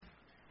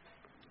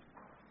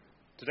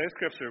Today's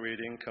scripture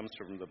reading comes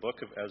from the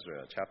book of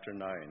Ezra, chapter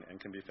 9, and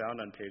can be found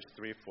on page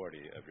 340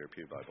 of your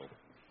Pew Bible.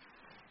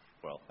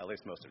 Well, at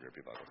least most of your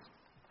Pew Bibles.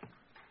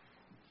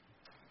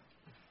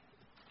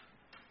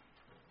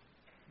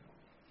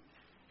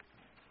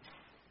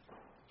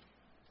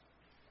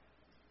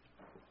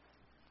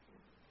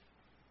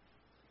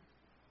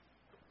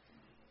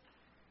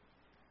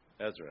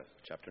 Ezra,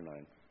 chapter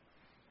 9.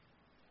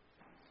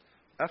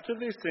 After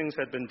these things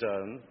had been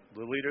done,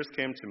 the leaders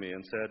came to me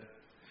and said,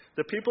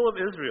 "The people of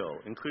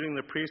Israel, including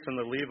the priests and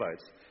the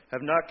Levites,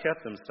 have not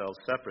kept themselves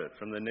separate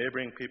from the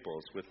neighboring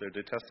peoples with their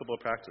detestable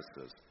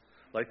practices,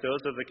 like those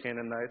of the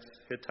Canaanites,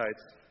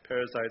 Hittites,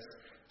 Perizzites,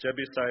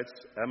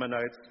 Jebusites,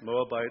 Ammonites,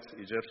 Moabites,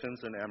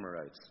 Egyptians, and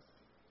Amorites.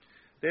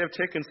 They have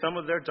taken some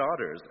of their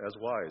daughters as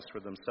wives for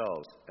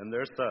themselves and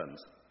their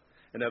sons,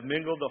 and have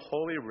mingled the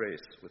holy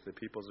race with the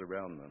peoples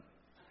around them.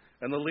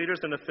 And the leaders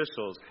and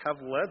officials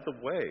have led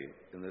the way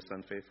in this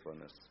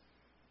unfaithfulness."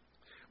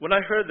 When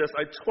I heard this,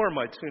 I tore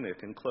my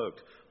tunic and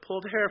cloak,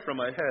 pulled hair from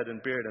my head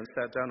and beard, and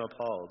sat down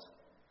appalled.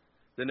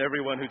 Then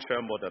everyone who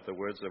trembled at the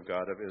words of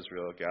God of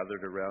Israel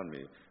gathered around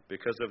me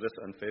because of this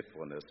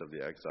unfaithfulness of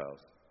the exiles.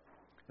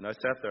 And I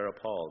sat there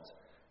appalled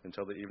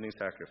until the evening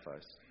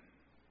sacrifice.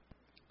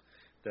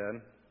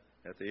 Then,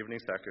 at the evening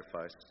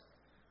sacrifice,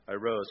 I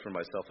rose from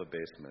my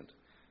self-abasement,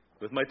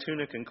 with my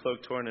tunic and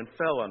cloak torn, and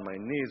fell on my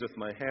knees with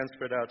my hands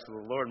spread out to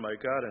the Lord my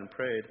God and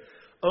prayed,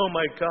 "Oh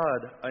my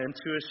God, I am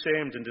too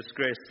ashamed and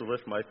disgraced to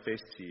lift my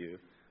face to you,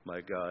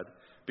 my God,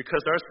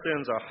 because our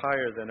sins are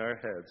higher than our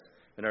heads,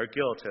 and our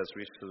guilt has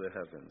reached to the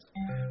heavens.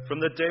 From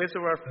the days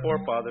of our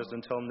forefathers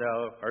until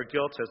now, our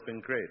guilt has been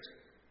great.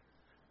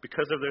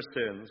 Because of their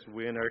sins,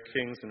 we and our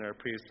kings and our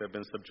priests have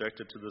been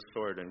subjected to the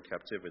sword and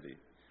captivity,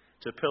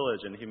 to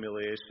pillage and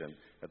humiliation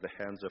at the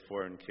hands of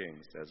foreign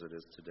kings, as it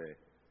is today.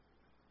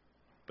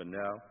 But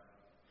now,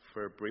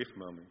 for a brief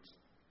moment,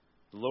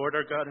 the Lord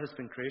our God has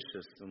been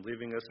gracious in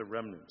leaving us a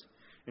remnant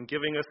and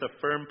giving us a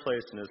firm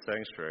place in his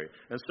sanctuary.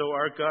 And so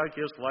our God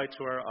gives light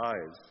to our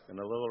eyes and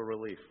a little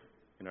relief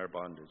in our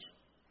bondage.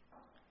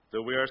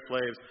 Though we are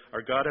slaves,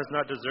 our God has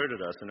not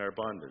deserted us in our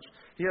bondage.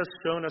 He has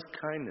shown us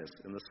kindness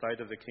in the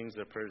sight of the kings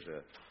of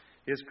Persia.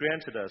 He has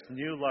granted us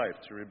new life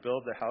to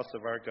rebuild the house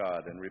of our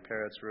God and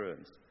repair its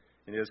ruins.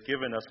 And he has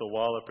given us a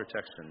wall of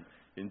protection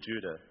in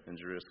Judah and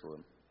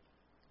Jerusalem.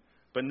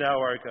 But now,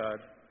 our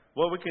God,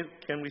 what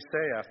can we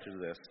say after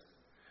this?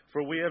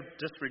 For we have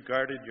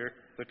disregarded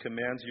the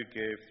commands you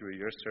gave through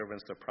your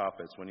servants the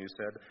prophets when you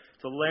said,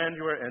 'The land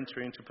you are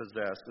entering to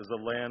possess is a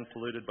land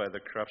polluted by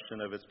the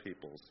corruption of its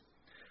peoples.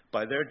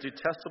 By their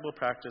detestable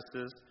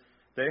practices,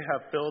 they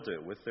have filled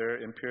it with their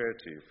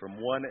impurity from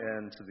one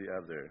end to the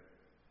other.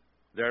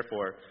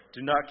 Therefore,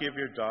 do not give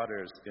your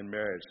daughters in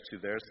marriage to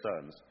their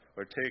sons,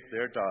 or take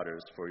their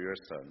daughters for your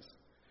sons.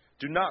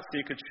 Do not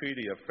seek a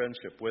treaty of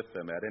friendship with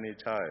them at any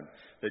time,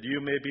 that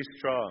you may be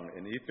strong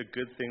and eat the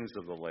good things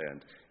of the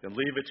land, and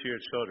leave it to your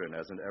children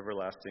as an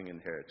everlasting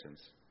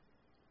inheritance.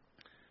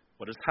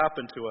 What has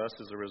happened to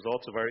us is a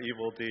result of our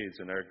evil deeds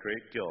and our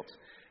great guilt.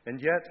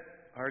 And yet,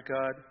 our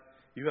God,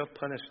 you have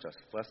punished us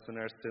less than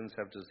our sins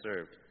have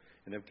deserved,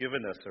 and have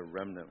given us a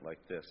remnant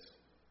like this.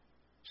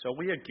 Shall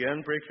we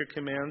again break your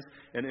commands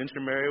and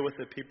intermarry with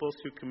the peoples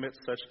who commit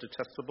such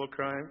detestable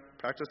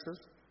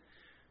practices?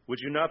 Would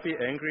you not be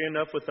angry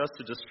enough with us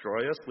to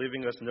destroy us,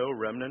 leaving us no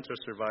remnant or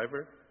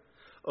survivor?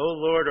 O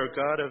Lord, our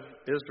God of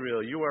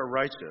Israel, you are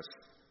righteous.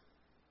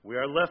 We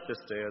are left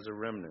this day as a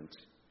remnant.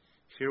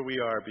 Here we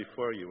are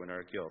before you in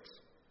our guilt,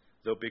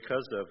 though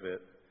because of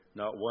it,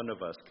 not one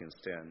of us can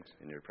stand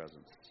in your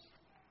presence."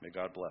 May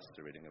God bless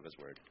the reading of his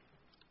word.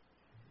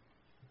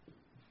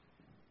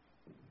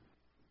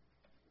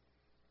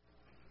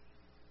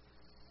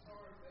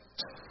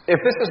 If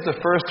this is the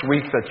first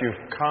week that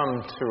you've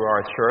come to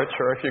our church,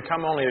 or if you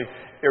come only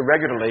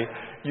irregularly,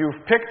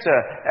 you've picked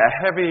a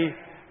heavy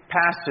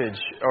passage,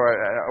 or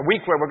a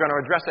week where we're going to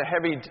address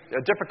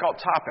a difficult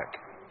topic.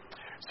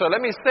 So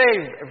let me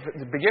say,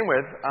 to begin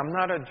with, I'm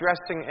not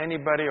addressing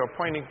anybody or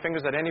pointing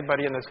fingers at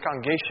anybody in this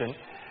congregation.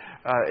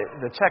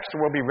 The text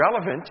will be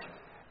relevant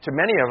to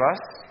many of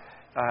us,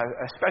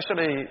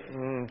 especially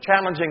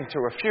challenging to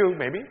a few,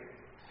 maybe.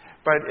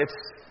 But it's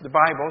the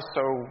Bible,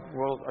 so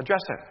we'll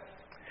address it.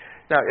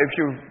 Now, if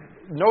you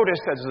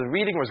noticed as the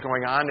reading was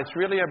going on, it's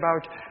really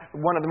about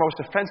one of the most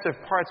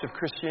offensive parts of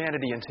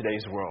Christianity in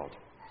today's world.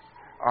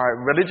 Our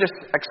religious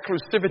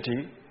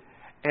exclusivity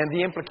and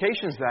the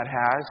implications that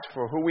has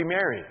for who we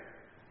marry.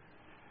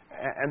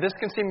 And this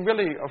can seem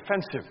really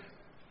offensive.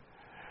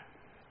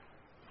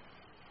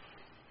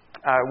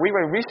 We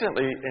were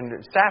recently in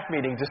a staff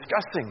meeting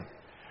discussing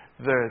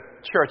the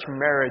church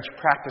marriage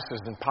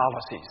practices and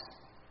policies.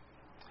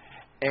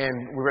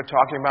 And we were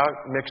talking about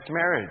mixed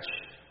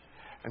marriage.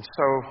 And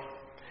so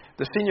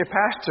the senior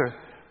pastor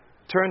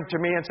turned to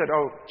me and said,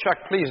 "Oh,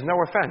 Chuck, please,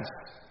 no offense."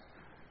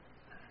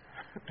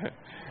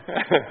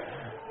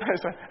 I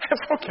said,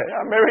 "That's okay.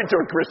 I'm married to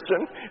a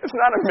Christian. It's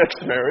not a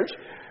mixed marriage."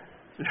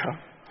 You know.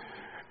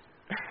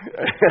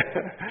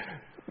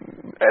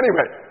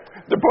 Anyway,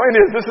 The point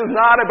is, this is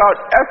not about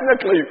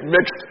ethnically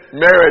mixed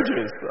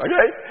marriages,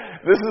 okay?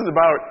 This is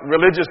about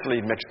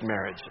religiously mixed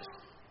marriages.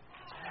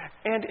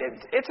 And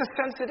it's a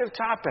sensitive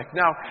topic.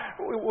 Now,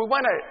 we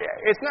want to,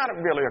 it's not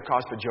really a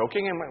cause for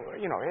joking, and,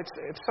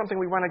 it's something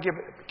we want to give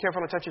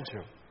careful attention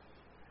to.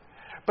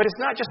 But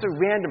it's not just a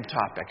random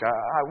topic.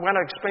 I want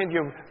to explain to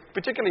you,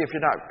 particularly if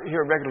you're not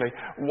here regularly,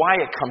 why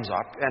it comes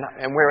up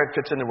and where it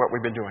fits into what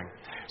we've been doing.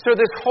 So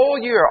this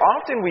whole year,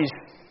 often we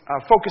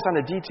focus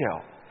on the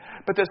detail.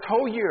 But this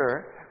whole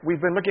year, we've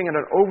been looking at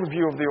an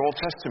overview of the Old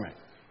Testament,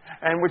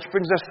 and which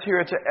brings us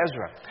here to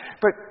Ezra.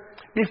 But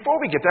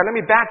before we get there, let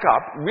me back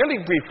up really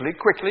briefly,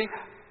 quickly,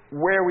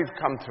 where we've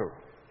come through.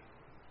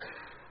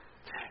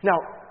 Now,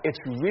 it's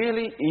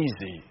really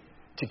easy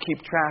to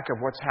keep track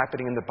of what's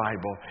happening in the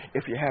Bible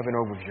if you have an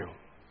overview.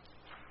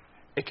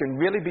 It can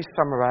really be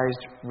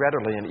summarized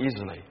readily and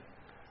easily.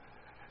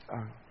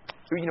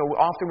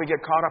 Often we get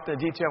caught up in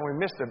the detail and we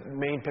miss the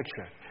main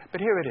picture.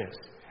 But here it is.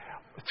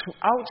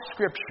 Throughout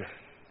Scripture,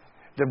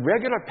 the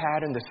regular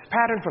pattern, this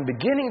pattern from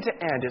beginning to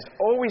end is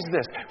always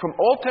this. From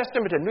Old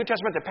Testament to New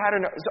Testament, the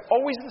pattern is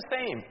always the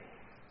same.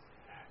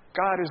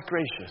 God is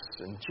gracious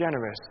and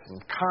generous and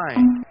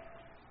kind.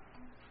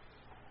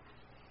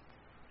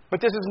 But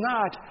this is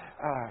not,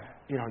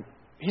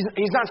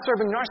 he's not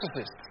serving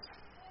narcissists.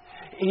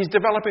 He's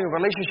developing a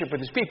relationship with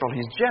his people.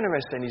 He's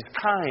generous and he's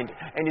kind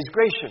and he's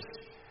gracious.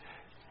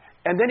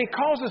 And then he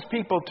calls his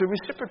people to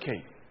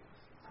reciprocate.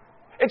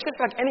 It's just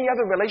like any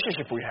other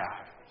relationship we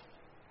have.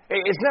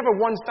 It's never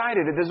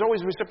one-sided. There's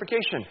always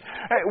reciprocation.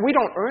 We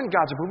don't earn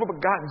God's approval,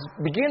 but God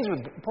begins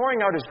with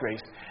pouring out his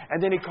grace,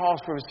 and then he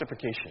calls for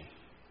reciprocation.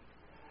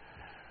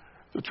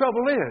 The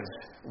trouble is,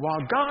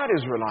 while God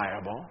is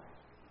reliable,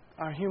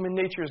 our human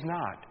nature is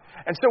not.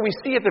 And so we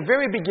see at the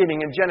very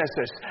beginning in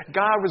Genesis,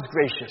 God was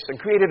gracious and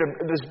created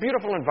this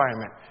beautiful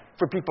environment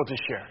for people to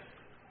share.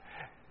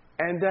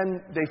 And then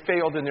they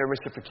failed in their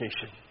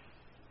reciprocation.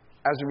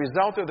 As a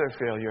result of their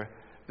failure,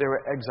 they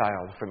were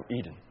exiled from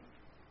Eden.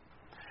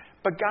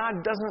 But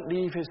God doesn't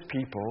leave his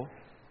people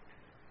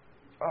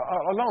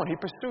alone. He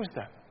pursues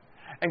them.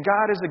 And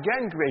God is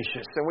again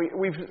gracious. And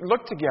we've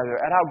looked together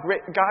at how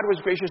God was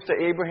gracious to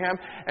Abraham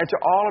and to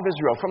all of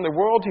Israel. From the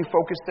world, he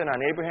focused in on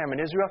Abraham and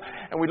Israel.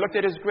 And we looked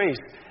at his grace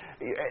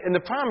in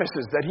the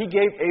promises that he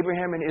gave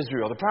Abraham and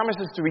Israel. The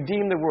promises to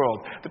redeem the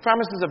world. The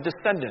promises of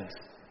descendants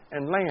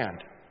and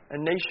land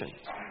and nations.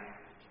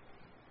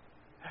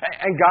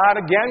 And God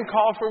again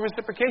called for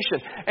reciprocation.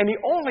 And he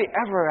only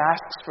ever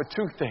asks for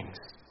two things.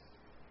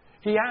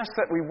 He asks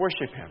that we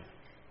worship him.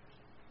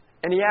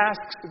 And he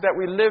asks that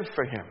we live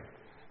for him.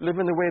 Live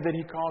in the way that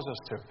he calls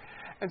us to.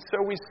 And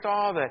so we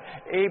saw that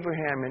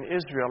Abraham and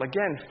Israel,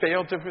 again,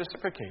 failed to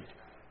reciprocate.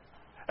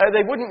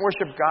 They wouldn't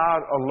worship God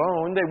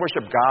alone. They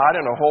worshiped God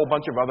and a whole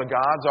bunch of other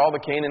gods, all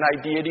the Canaanite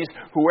deities,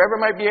 whoever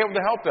might be able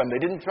to help them. They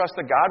didn't trust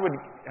that God would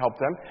help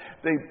them.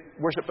 They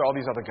worshiped all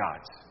these other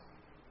gods.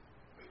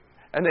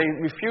 And they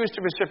refused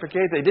to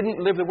reciprocate. They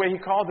didn't live the way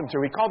he called them to.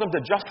 He called them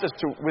to justice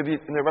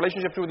in their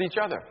relationship with each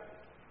other.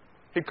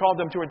 He called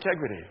them to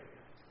integrity,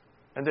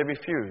 and they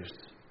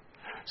refused.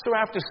 So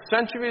after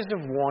centuries of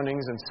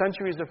warnings and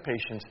centuries of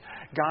patience,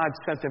 God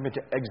sent them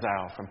into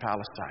exile from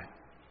Palestine.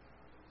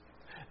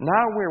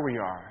 Now where we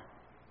are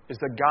is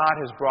that God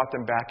has brought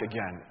them back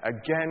again.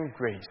 Again,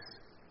 grace.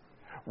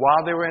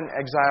 While they were in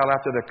exile,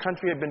 after their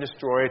country had been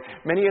destroyed,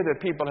 many of their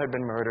people had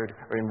been murdered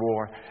or in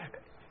war,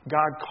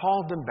 God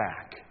called them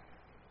back.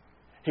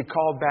 He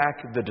called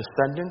back the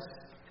descendants,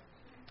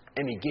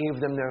 and he gave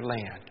them their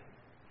land.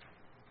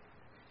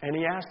 And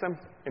he asked them,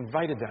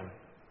 invited them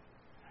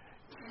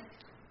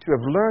to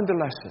have learned the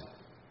lesson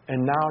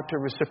and now to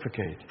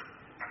reciprocate.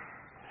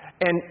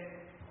 And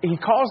he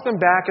calls them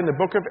back in the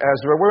book of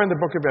Ezra. We're in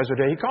the book of Ezra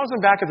today. He calls them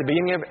back at the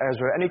beginning of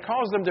Ezra, and he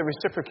calls them to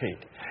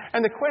reciprocate.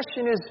 And the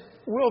question is,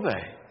 will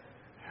they?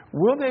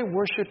 Will they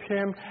worship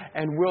him,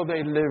 and will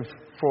they live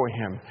for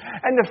him?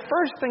 And the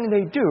first thing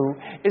they do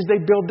is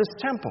they build this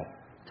temple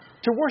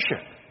to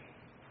worship.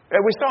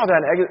 We saw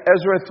that in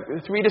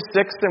Ezra 3-6,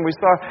 and we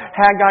saw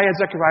Haggai and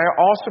Zechariah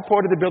all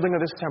supported the building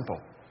of this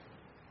temple.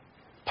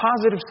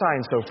 Positive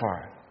sign so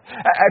far.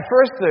 At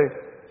first,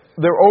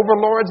 their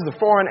overlords, the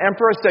foreign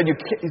emperor, said, you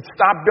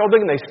stop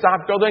building, and they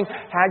stopped building.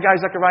 Haggai,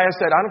 Zechariah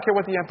said, I don't care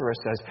what the emperor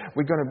says.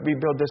 We're going to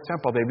rebuild this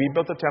temple. They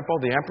rebuilt the temple.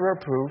 The emperor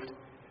approved,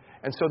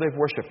 and so they've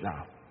worshipped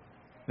now.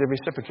 They're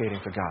reciprocating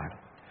for God.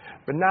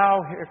 But now,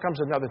 here comes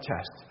another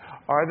test.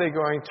 Are they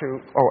going to...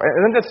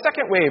 and then the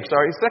second wave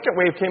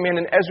came in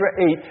Ezra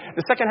 8.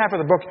 The second half of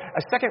the book,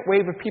 a second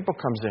wave of people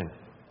comes in.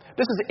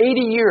 This is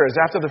 80 years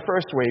after the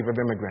first wave of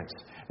immigrants.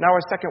 Now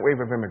a second wave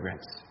of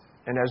immigrants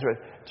in Ezra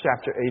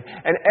chapter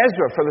 8. And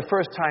Ezra, for the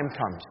first time,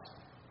 comes.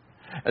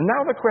 And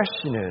now the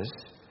question is,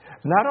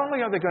 not only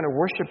are they going to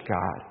worship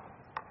God,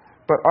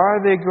 but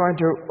are they going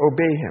to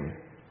obey him?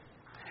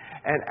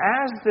 And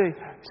as the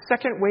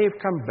second wave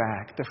comes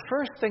back, the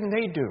first thing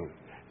they do,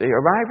 they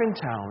arrive in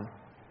town,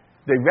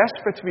 they rest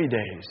for 3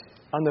 days.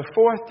 On the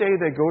fourth day,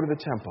 they go to the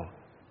temple.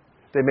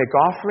 They make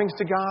offerings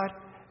to God,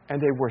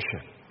 and they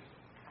worship.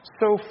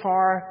 So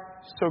far,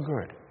 so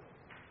good.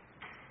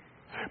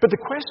 But the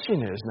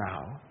question is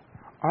now,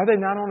 are they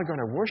not only going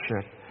to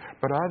worship,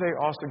 but are they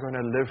also going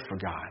to live for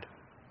God?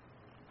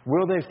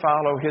 Will they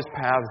follow His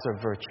paths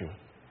of virtue?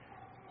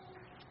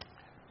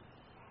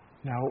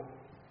 Now,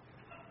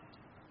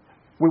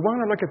 we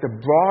want to look at the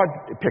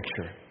broad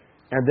picture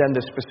and then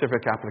the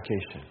specific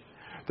application.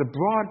 The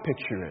broad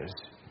picture is,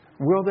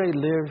 will they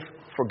live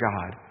for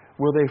God?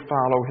 Will they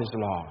follow His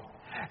law?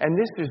 And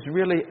this is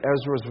really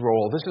Ezra's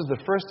role. This is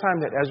the first time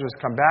that Ezra's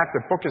come back.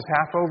 The book is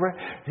half over.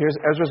 Here's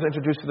Ezra's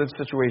introduced to the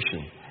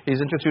situation. He's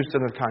introduced to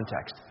the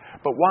context.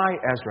 But why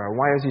Ezra?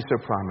 Why is he so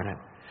prominent?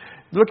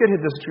 Look at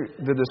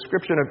the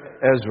description of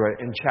Ezra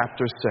in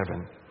chapter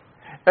 7.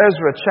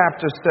 Ezra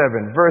chapter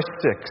 7, verse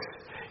 6.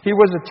 He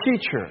was a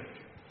teacher,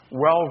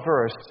 well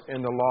versed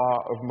in the law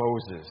of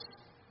Moses.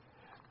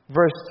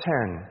 Verse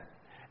 10.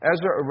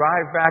 Ezra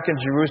arrived back in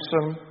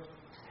Jerusalem.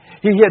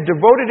 He had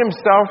devoted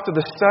himself to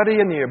the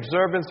study and the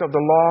observance of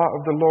the law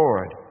of the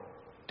Lord,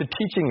 to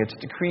teaching its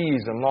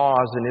decrees and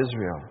laws in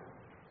Israel.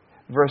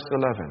 Verse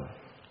 11.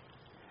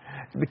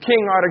 The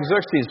king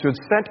Artaxerxes, who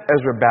had sent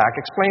Ezra back,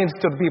 explains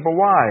to the people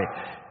why.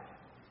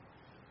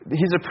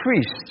 He's a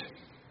priest,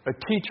 a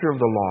teacher of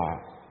the law,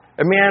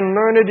 a man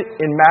learned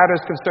in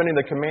matters concerning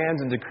the commands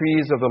and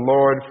decrees of the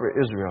Lord for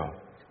Israel.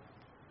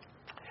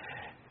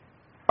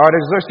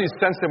 Artaxerxes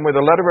sends him with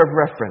a letter of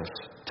reference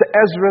to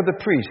Ezra the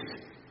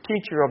priest,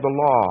 teacher of the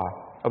law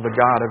of the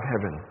God of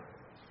heaven.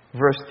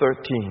 Verse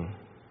 13.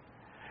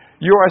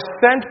 You are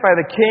sent by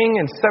the king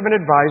and 7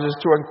 advisors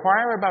to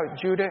inquire about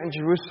Judah and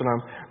Jerusalem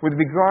with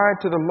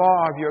regard to the law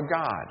of your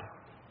God.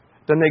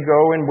 Then they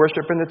go and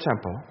worship in the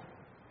temple.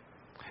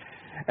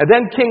 And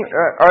then King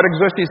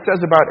Artaxerxes says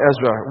about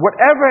Ezra,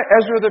 whatever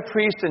Ezra the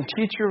priest and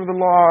teacher of the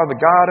law of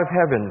the God of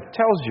heaven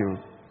tells you,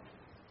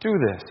 do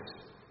this.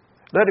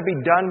 Let it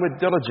be done with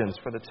diligence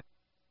for the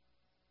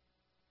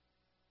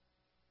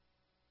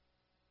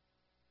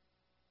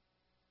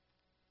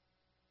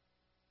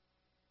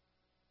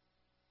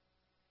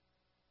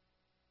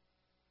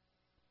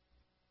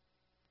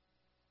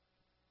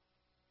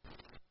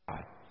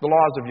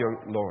laws of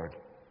your Lord.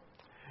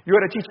 You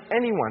are to teach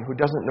anyone who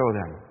doesn't know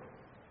them.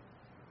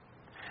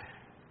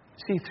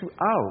 See,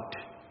 throughout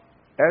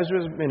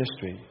Ezra's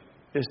ministry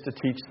is to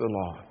teach the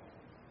law.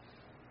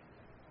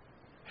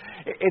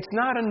 It's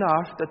not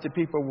enough that the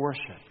people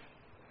worship.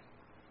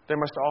 They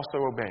must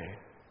also obey.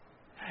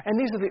 And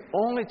these are the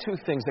only 2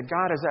 things that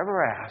God has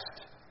ever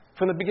asked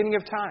from the beginning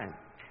of time.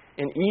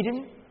 In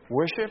Eden,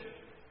 worship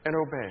and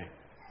obey.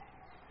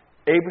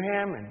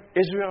 Abraham and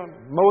Israel,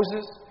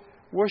 Moses,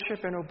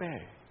 worship and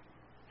obey.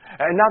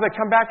 And now they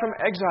come back from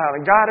exile,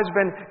 and God has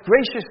been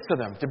gracious to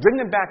them to bring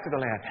them back to the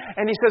land.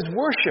 And He says,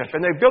 worship.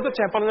 And they build the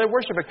temple, and they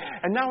worship it.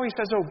 And now He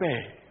says,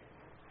 obey.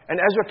 And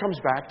Ezra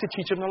comes back to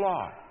teach them the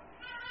law.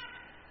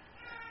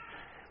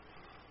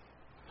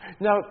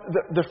 Now,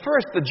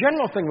 the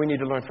general thing we need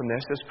to learn from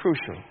this is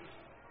crucial.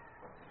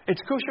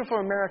 It's crucial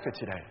for America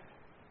today.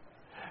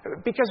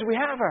 Because we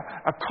have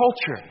a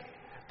culture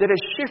that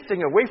is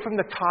shifting away from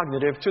the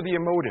cognitive to the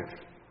emotive.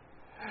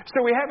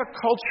 So we have a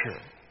culture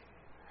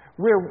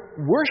where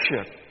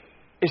worship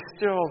is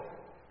still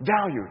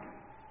valued,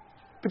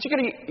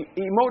 particularly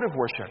emotive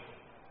worship.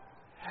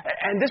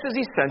 And this is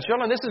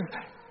essential, and this is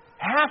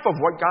half of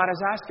what God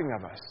is asking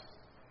of us.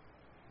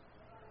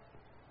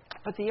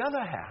 But the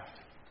other half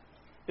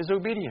is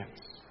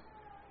obedience.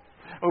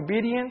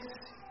 Obedience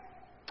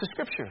to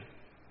Scripture,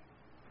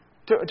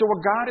 to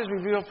what God has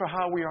revealed for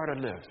how we are to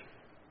live.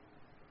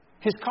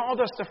 He's called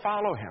us to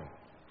follow Him.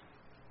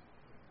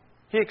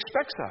 He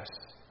expects us.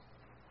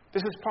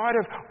 This is part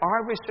of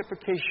our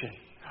reciprocation,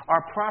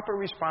 our proper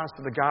response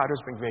to the God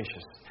who's been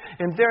gracious.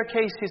 In their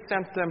case, He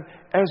sent them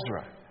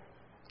Ezra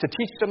to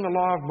teach them the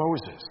law of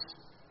Moses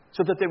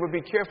so that they would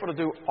be careful to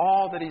do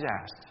all that He's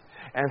asked.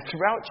 And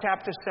throughout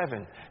chapter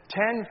 7,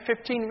 10,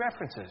 15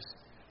 references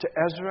to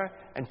Ezra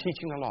and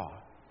teaching the law.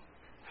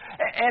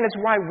 And it's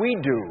why we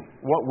do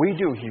what we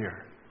do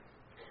here.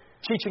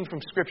 Teaching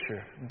from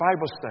Scripture,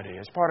 Bible study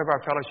as part of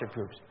our fellowship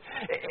groups.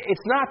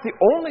 It's not the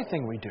only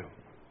thing we do.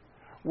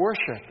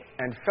 Worship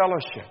and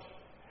fellowship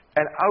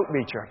and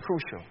outreach are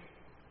crucial.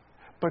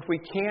 But we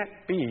can't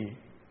be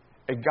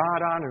a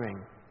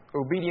God-honoring,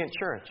 obedient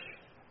church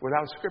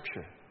without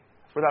Scripture,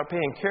 without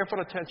paying careful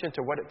attention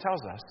to what it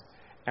tells us,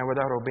 and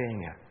without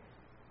obeying it.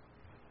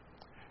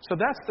 So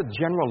that's the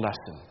general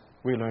lesson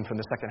we learn from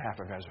the second half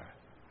of Ezra.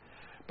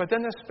 But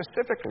then the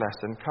specific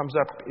lesson comes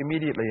up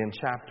immediately in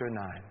chapter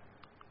 9.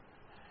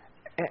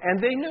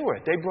 And they knew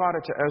it. They brought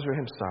it to Ezra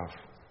himself.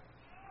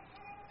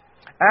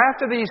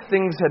 After these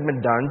things had been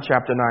done,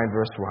 chapter 9,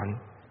 verse 1,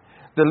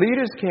 the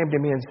leaders came to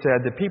me and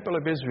said, the people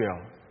of Israel,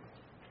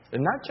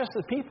 and not just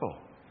the people,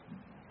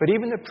 but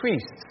even the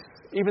priests,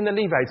 even the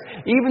Levites,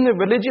 even the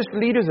religious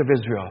leaders of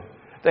Israel,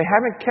 they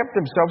haven't kept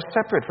themselves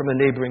separate from the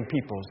neighboring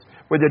peoples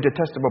with their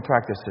detestable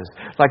practices,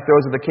 like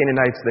those of the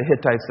Canaanites, the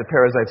Hittites, the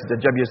Perizzites,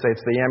 the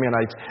Jebusites, the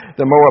Ammonites,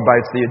 the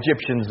Moabites, the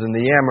Egyptians, and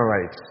the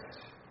Amorites.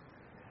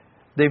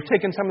 They've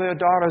taken some of their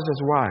daughters as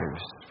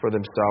wives for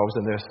themselves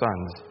and their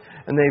sons,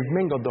 and they've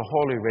mingled the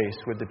holy race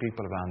with the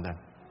people around them.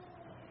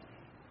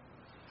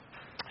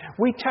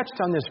 We touched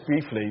on this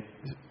briefly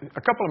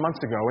a couple of months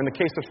ago in the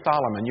case of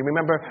Solomon. You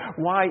remember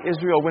why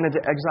Israel went into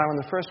exile in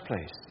the first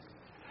place?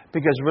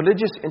 Because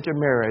religious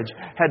intermarriage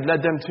had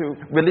led them to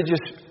religious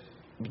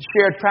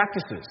shared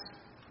practices.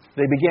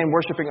 They began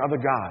worshiping other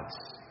gods,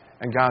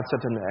 and God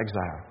sent them to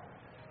exile.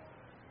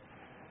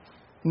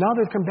 Now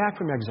they've come back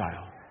from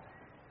exile.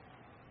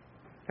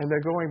 And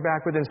they're going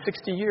back within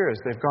 60 years.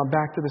 They've gone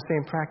back to the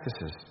same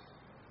practices.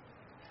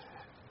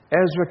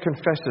 Ezra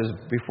confesses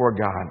before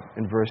God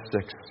in verse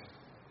 6.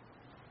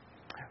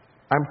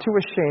 I'm too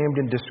ashamed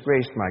and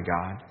disgraced, my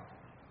God,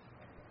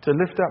 to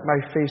lift up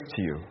my face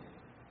to you,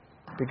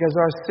 because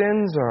our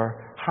sins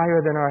are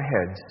higher than our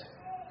heads,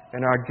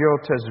 and our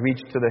guilt has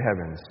reached to the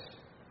heavens.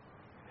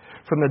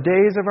 From the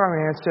days of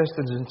our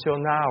ancestors until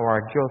now,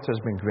 our guilt has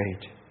been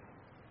great.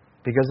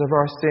 Because of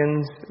our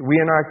sins, we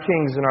and our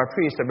kings and our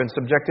priests have been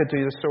subjected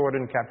to the sword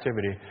and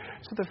captivity.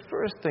 So the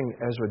first thing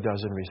Ezra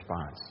does in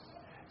response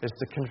is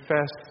to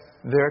confess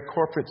their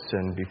corporate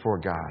sin before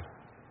God.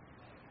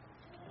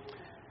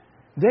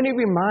 Then he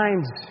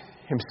reminds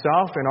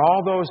himself and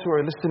all those who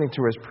are listening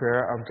to his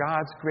prayer of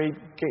God's great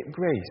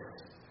grace.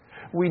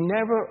 We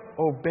never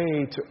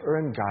obey to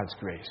earn God's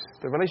grace.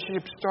 The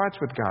relationship starts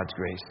with God's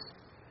grace.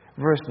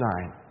 Verse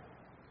 9.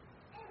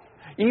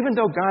 Even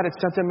though God had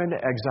sent them into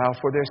exile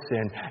for their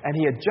sin, and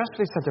he had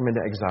justly sent them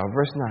into exile,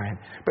 verse 9.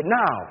 But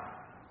now,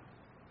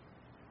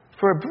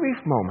 for a brief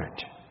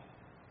moment,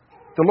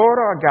 the Lord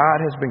our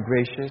God has been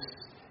gracious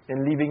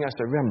in leaving us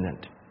a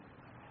remnant,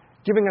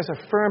 giving us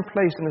a firm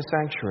place in the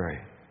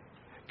sanctuary.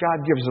 God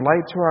gives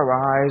light to our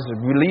eyes,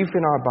 relief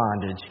in our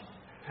bondage.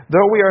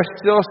 Though we are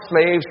still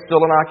slaves,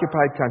 still an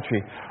occupied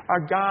country,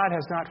 our God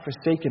has not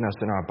forsaken us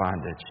in our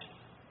bondage.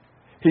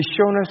 He's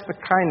shown us the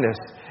kindness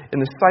in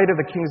the sight of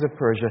the kings of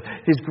Persia.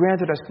 He's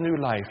granted us new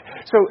life.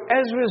 So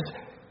Ezra's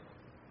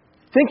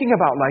thinking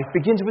about life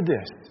begins with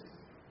this.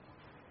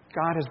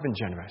 God has been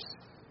generous.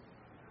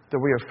 Though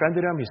we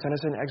offended him, he sent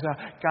us into exile.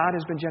 God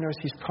has been generous.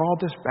 He's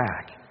called us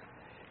back.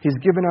 He's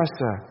given us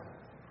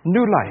a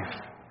new life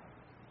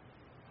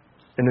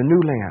in a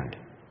new land.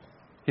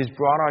 He's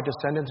brought our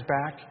descendants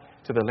back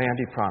to the land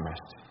he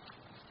promised.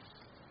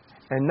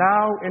 And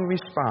now, in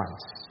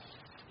response,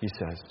 he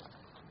says,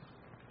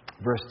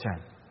 verse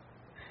 10.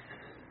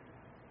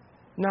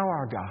 Now,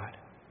 our God,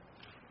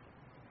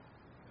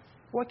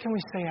 what can we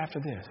say after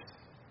this?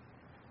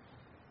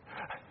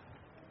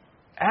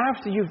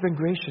 After you've been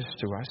gracious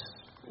to us,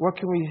 what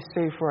can we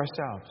say for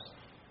ourselves?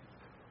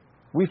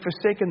 We've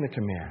forsaken the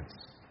commands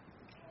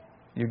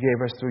you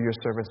gave us through your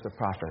servants, the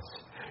prophets.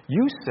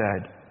 You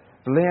said,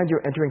 the land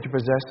you're entering to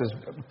possess is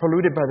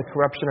polluted by the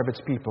corruption of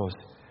its peoples.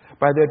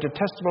 By their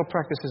detestable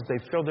practices, they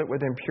filled it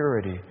with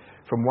impurity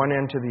from one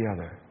end to the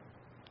other.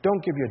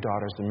 Don't give your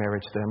daughters in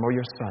marriage to them or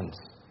your sons.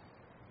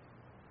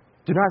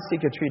 Do not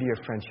seek a treaty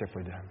of friendship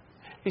with them.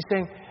 He's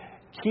saying,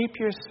 keep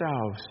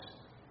yourselves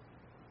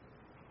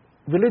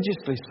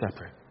religiously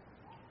separate.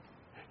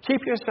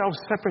 Keep yourselves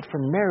separate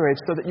from marriage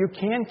so that you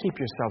can keep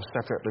yourselves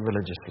separately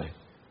religiously.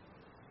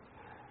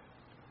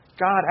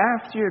 God,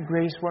 after your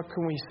grace, what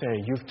can we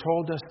say? You've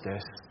told us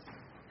this,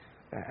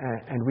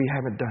 and we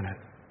haven't done it.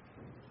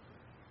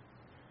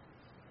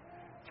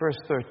 Verse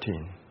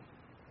 13.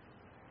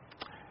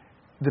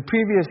 The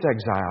previous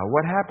exile,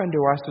 what happened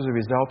to us as a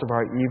result of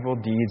our evil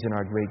deeds and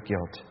our great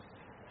guilt?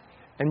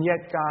 And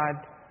yet,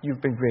 God,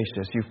 you've been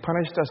gracious. You've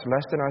punished us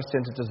less than our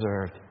sins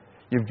deserved.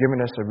 You've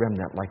given us a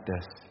remnant like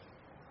this.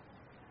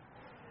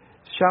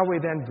 Shall we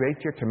then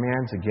break your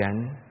commands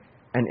again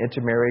and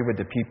intermarry with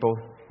the people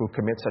who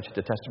commit such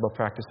detestable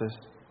practices?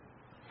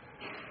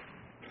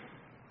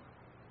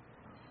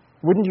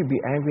 Wouldn't you be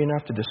angry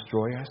enough to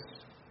destroy us,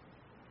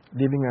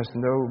 leaving us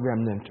no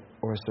remnant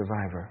or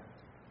survivor?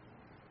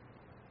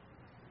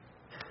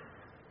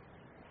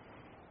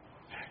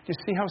 You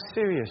see how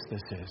serious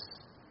this is.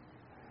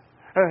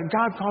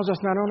 God calls us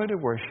not only to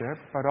worship,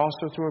 but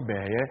also to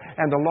obey.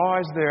 And the law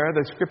is there,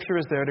 the Scripture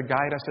is there to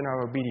guide us in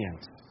our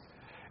obedience.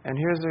 And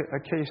here's a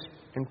case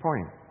in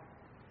point.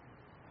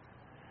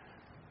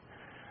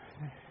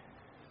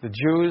 The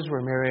Jews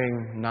were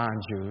marrying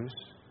non-Jews,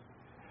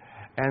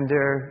 and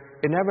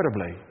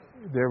inevitably,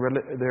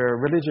 their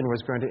religion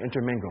was going to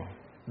intermingle.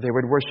 They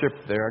would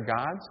worship their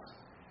gods,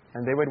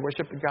 and they would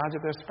worship the gods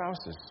of their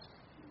spouses.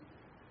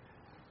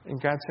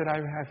 And God said, I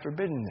have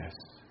forbidden this.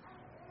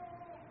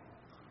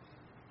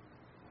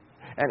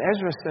 And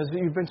Ezra says that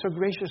you've been so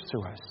gracious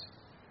to us.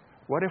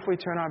 What if we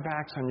turn our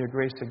backs on your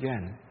grace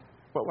again?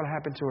 What will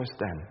happen to us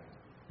then?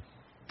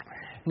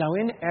 Now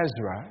in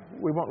Ezra,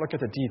 we won't look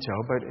at the detail,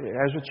 but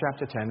Ezra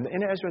chapter 10,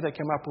 in Ezra they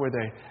came up with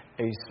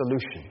a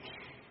solution.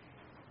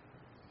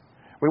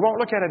 We won't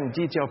look at it in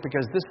detail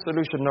because this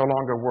solution no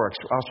longer works.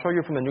 I'll show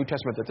you from the New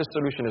Testament that this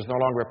solution is no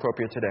longer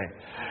appropriate today.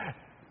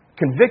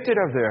 Convicted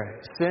of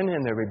their sin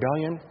and their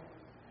rebellion,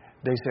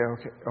 they say,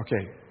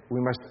 okay, we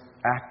must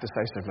act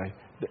decisively.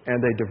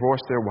 And they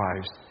divorce their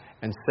wives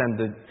and send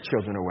the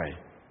children away.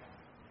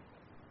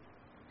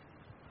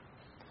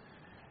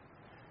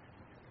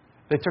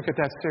 They took it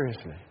that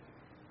seriously.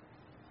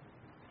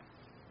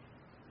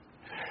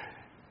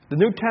 The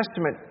New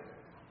Testament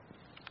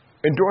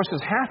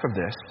endorses half of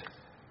this,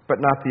 but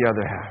not the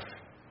other half.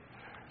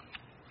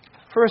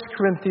 1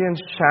 Corinthians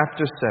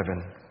chapter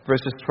 7,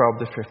 verses 12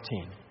 to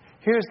 15.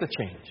 Here's the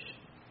change.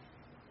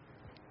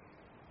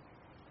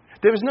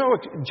 There is no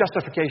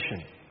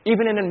justification,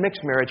 even in a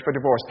mixed marriage, for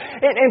divorce.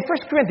 In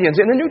 1 Corinthians,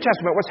 in the New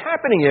Testament, what's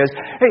happening is,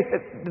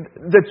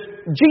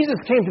 Jesus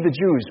came to the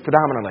Jews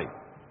predominantly,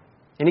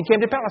 and he came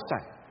to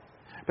Palestine.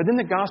 But then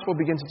the gospel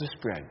begins to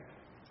spread.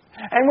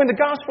 And when the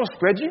gospel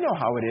spreads, you know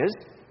how it is,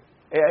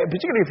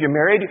 particularly if you're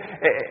married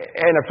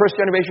and a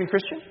first-generation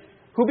Christian.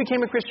 Who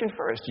became a Christian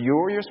first, you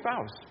or your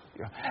spouse?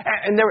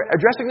 And they're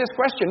addressing this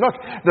question. Look,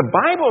 the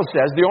Bible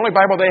says, the only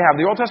Bible they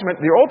have, the Old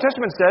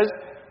Testament says,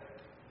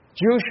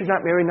 Jews should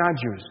not marry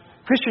non-Jews.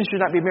 Christians should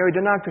not be married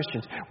to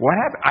non-Christians. What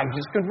happened? I'm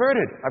just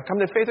converted. I've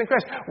come to faith in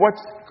Christ. What's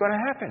going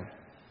to happen?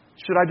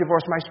 Should I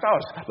divorce my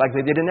spouse, like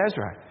they did in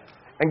Ezra?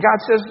 And God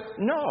says,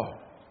 no.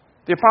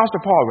 The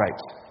Apostle Paul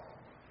writes,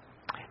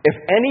 if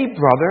any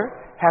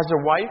brother has a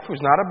wife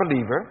who's not a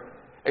believer,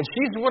 and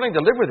she's willing to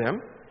live with him,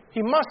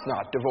 he must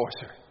not divorce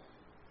her.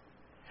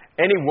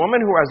 Any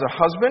woman who has a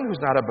husband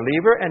who's not a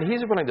believer, and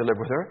he's willing to live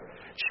with her,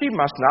 she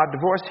must not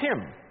divorce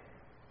him.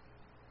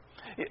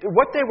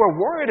 What they were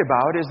worried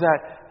about is that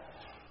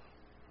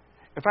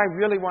if I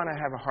really want to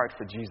have a heart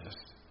for Jesus,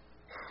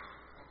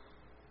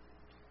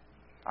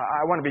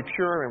 I want to be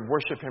pure and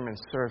worship him and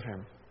serve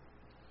him.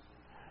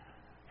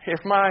 If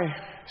my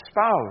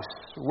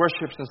spouse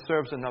worships and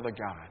serves another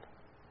god,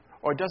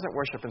 or doesn't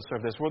worship and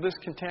serve this, will this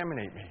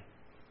contaminate me?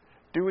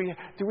 Do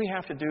we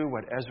have to do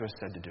what Ezra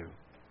said to do?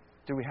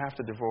 Do we have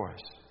to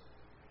divorce?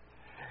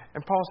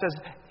 And Paul says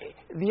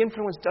the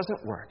influence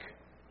doesn't work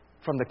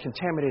from the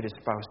contaminated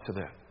spouse to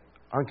the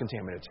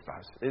uncontaminated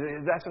spouse.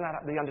 That's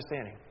not the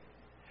understanding.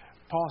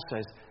 Paul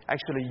says,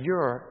 actually,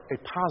 you're a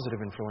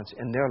positive influence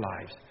in their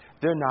lives.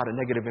 They're not a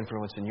negative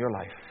influence in your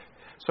life.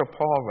 So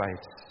Paul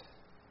writes,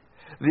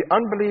 the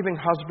unbelieving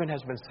husband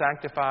has been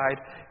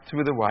sanctified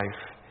through the wife.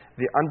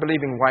 The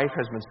unbelieving wife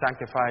has been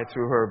sanctified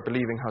through her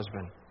believing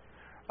husband.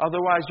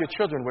 Otherwise, your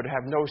children would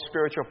have no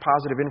spiritual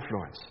positive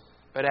influence.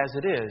 But as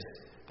it is,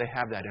 they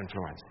have that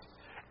influence.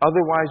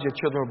 Otherwise, your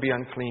children will be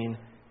unclean.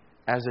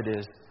 As it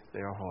is, they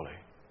are holy.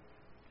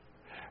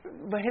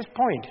 But his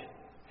point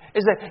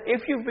is that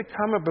if you've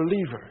become a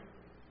believer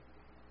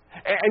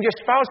and your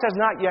spouse has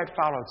not yet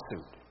followed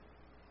suit,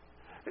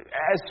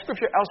 as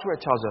Scripture elsewhere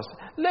tells us,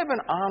 live an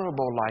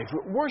honorable life,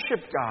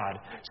 worship God,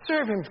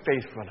 serve him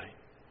faithfully,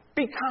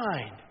 be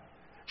kind,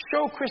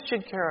 show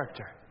Christian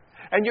character,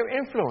 and your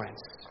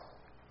influence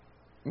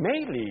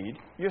may lead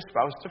your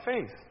spouse to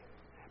faith,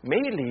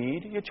 may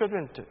lead your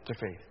children to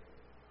faith.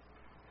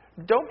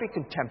 Don't be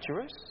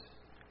contemptuous,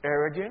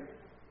 arrogant,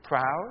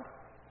 proud.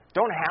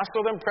 Don't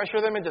hassle them,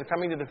 pressure them into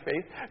coming to the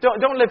faith.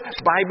 Don't live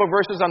Bible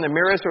verses on the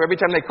mirror so every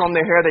time they comb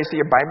their hair they see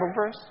a Bible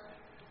verse.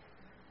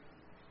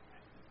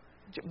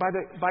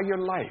 By your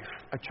life,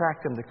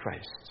 attract them to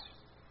Christ.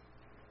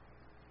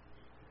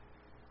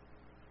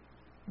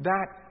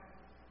 That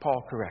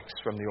Paul corrects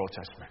from the Old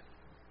Testament.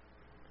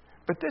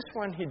 But this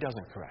one he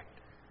doesn't correct.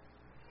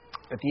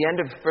 At the end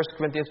of 1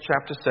 Corinthians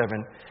chapter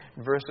 7,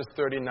 verses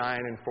 39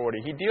 and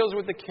 40, he deals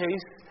with the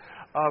case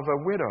of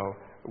a widow,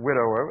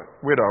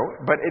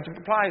 but it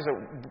applies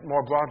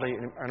more broadly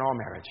in all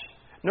marriage.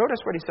 Notice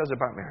what he says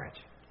about marriage.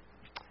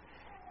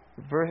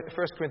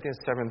 1 Corinthians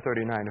 7,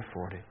 39 to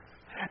 40.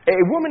 A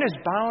woman is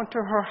bound to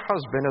her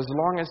husband as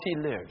long as he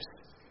lives.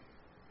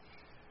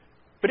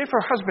 But if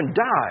her husband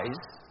dies,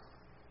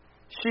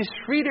 she's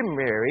free to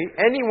marry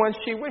anyone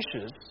she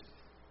wishes,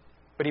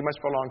 but he must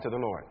belong to the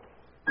Lord.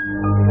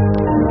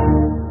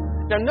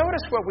 Now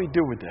notice what we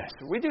do with this.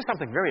 We do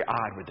something very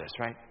odd with this,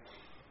 right?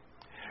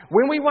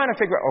 When we want to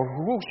figure out,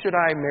 who should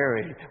I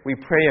marry, we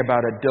pray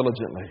about it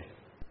diligently.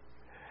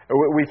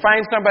 We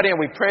find somebody and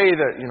we pray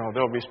that,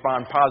 they'll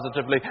respond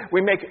positively.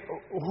 We make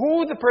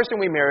who the person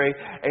we marry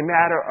a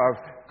matter of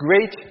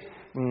great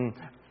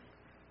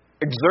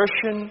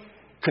exertion,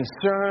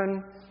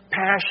 concern,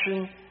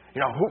 passion.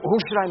 Who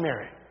should I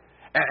marry?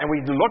 And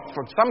we look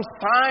for some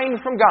sign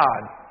from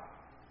God,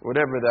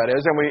 whatever that is.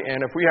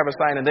 And if we have a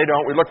sign and they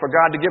don't, we look for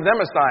God to give them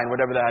a sign,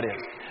 whatever that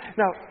is.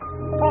 Now,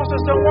 Paul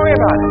says, don't worry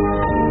about it.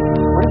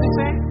 What does he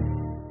say?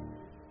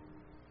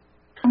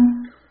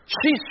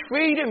 She's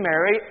free to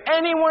marry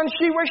anyone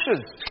she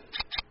wishes.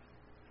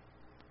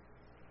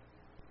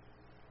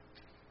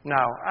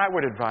 Now, I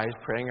would advise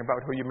praying about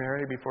who you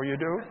marry before you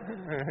do.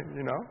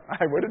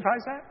 I would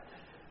advise that.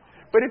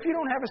 But if you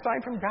don't have a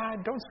sign from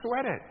God, don't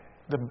sweat it.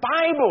 The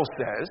Bible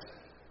says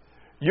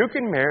you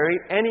can marry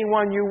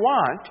anyone you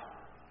want,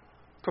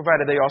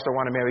 provided they also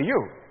want to marry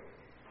you.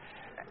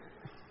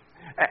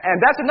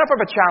 And that's enough of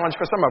a challenge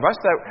for some of us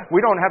that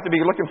we don't have to be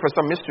looking for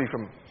some mystery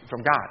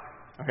from God.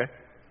 Okay?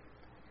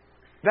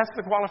 That's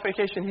the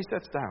qualification he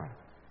sets down.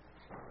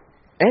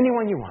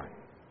 Anyone you want,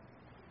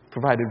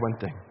 provided one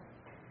thing.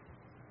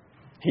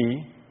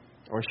 He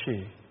or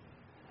she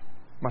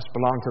must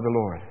belong to the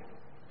Lord.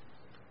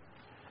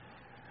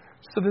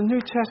 So the New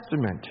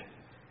Testament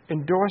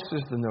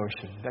endorses the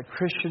notion that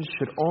Christians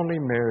should only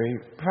marry,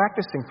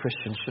 practicing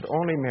Christians should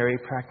only marry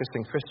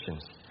practicing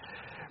Christians.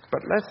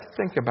 But let's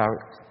think about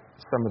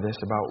some of this,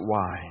 about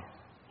why.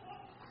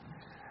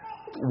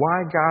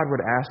 Why God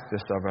would ask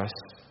this of us,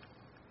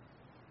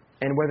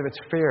 and whether it's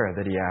fair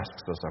that He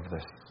asks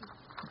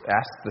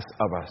this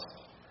of us.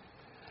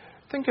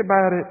 Think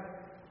about it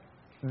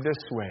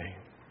this way.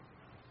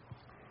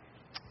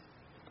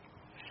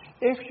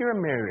 If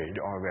you're married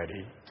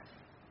already,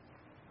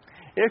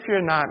 if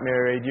you're not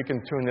married, you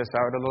can tune this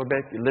out a little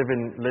bit. You live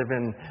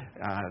in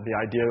the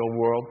ideal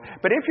world.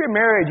 But if you're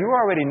married, you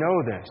already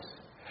know this.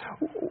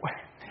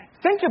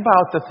 Think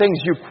about the things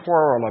you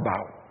quarrel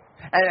about.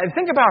 And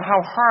think about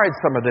how hard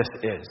some of this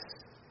is.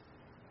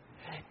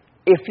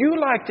 If you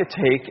like to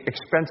take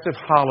expensive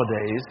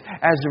holidays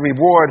as a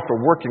reward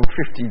for working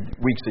 50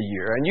 weeks a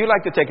year, and you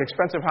like to take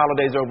expensive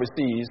holidays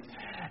overseas,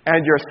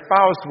 and your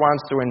spouse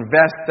wants to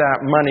invest that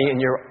money in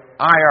your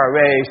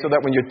IRA so that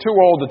when you're too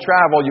old to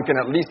travel, you can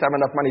at least have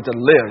enough money to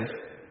live,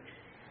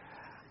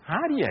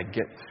 how do you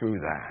get through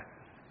that?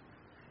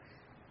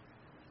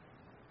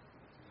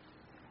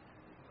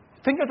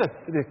 Think of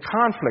the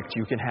conflict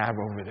you can have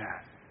over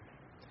that.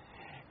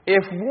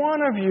 If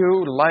one of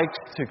you likes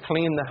to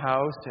clean the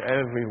house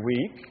every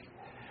week,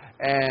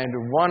 and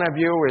one of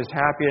you is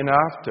happy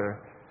enough to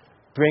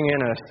bring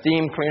in a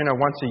steam cleaner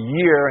once a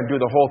year and do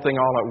the whole thing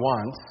all at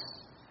once,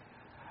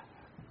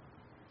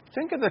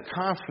 think of the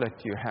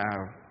conflict you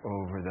have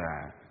over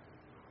that,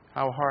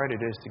 how hard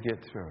it is to get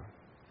through.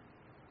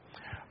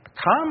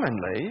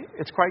 Commonly,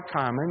 it's quite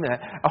common that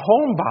a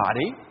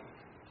homebody,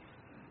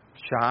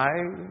 shy,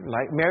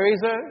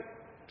 marries a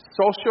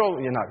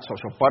not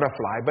social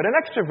butterfly, but an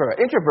extrovert.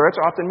 Introverts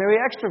often marry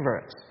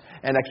extroverts.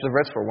 And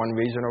extroverts, for one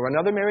reason or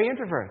another, marry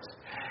introverts.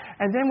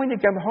 And then when you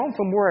come home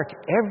from work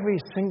every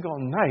single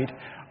night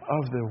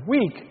of the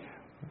week,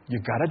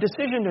 you've got a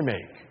decision to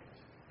make.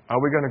 Are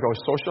we going to go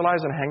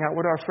socialize and hang out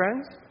with our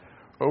friends?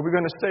 Or are we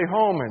going to stay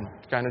home and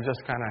kind of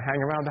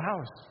hang around the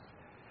house?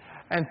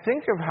 And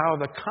think of how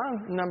the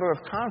number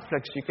of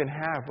conflicts you can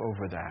have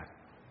over that.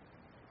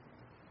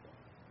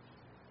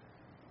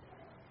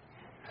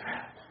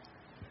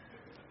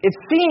 It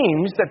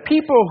seems that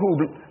people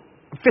who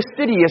are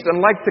fastidious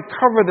and like to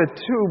cover the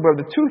tube of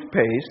the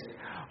toothpaste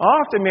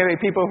often marry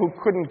people who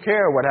couldn't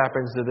care what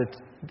happens to the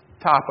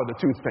top of the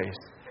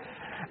toothpaste.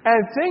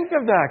 And think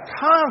of the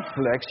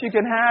conflicts you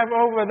can have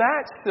over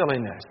that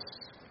silliness.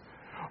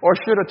 Or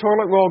should a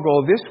toilet roll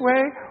go this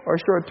way, or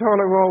should a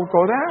toilet roll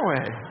go that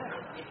way?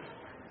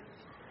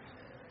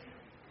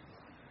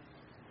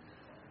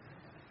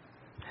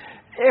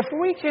 If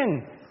we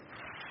can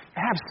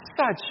have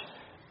such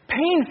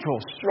painful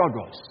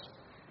struggles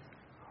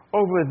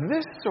over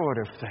this sort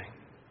of thing,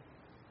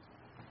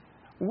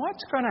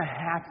 what's going to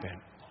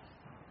happen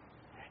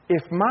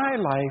if my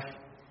life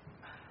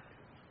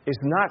is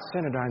not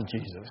centered on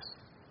Jesus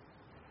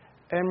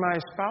and my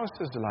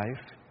spouse's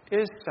life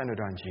is centered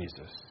on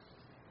Jesus?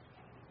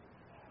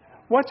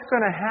 What's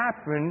going to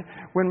happen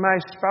when my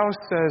spouse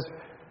says,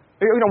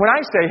 when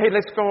I say, hey,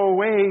 let's go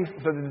away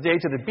for the day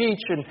to the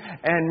beach,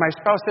 and my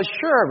spouse says,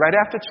 sure, right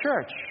after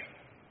church.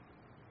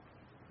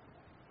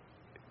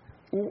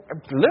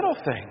 Little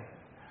thing.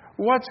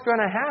 What's going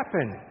to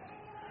happen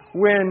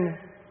when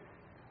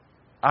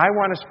I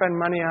want to spend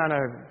money on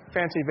a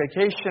fancy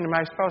vacation and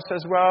my spouse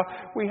says, well,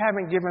 we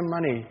haven't given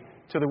money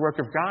to the work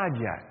of God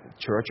yet,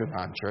 church or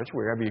non-church,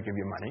 wherever you give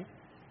your money.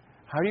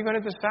 How are you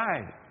going to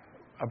decide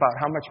about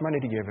how much money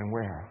to give and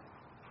where?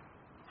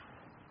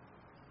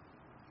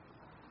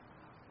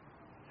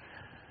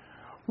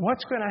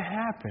 What's going to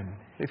happen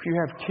if you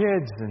have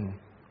kids and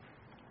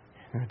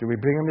do we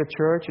bring them to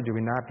church or do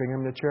we not bring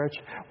them to church?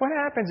 What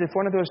happens if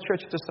one of those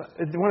kids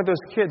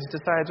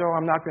decides, oh,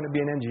 I'm not going to be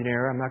an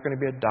engineer, I'm not going to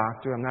be a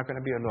doctor, I'm not going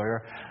to be a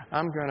lawyer,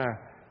 I'm going to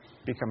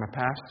become a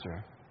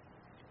pastor,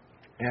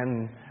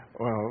 and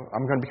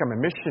I'm going to become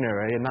a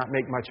missionary and not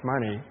make much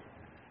money?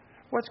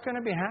 What's going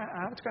to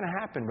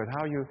happen with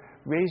how you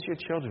raise your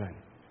children,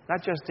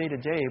 not just day to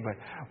day, but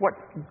what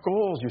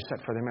goals you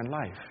set for them in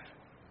life?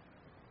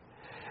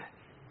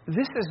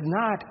 This is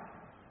not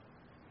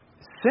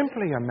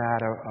simply a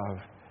matter of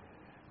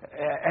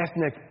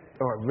ethnic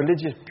or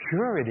religious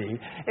purity.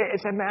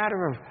 It's a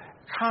matter of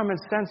common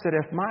sense that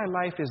if my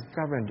life is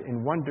governed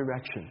in one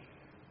direction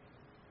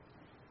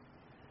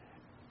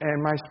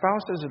and my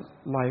spouse's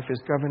life is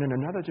governed in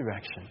another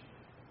direction,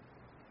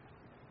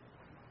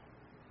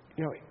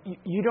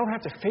 you don't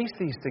have to face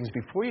these things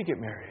before you get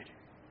married,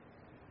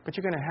 but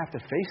you're going to have to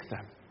face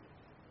them,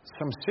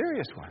 some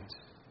serious ones,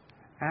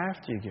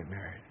 after you get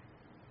married.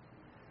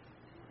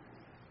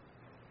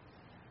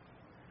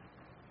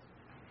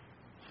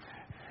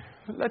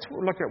 Let's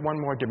look at one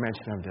more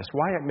dimension of this.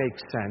 Why it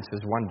makes sense is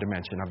one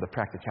dimension of the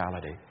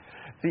practicality.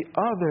 The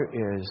other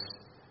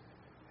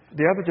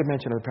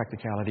dimension of the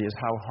practicality is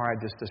how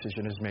hard this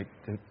decision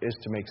is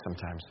to make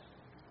sometimes.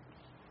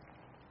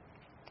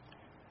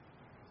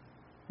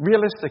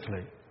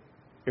 Realistically,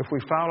 if we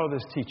follow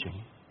this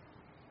teaching,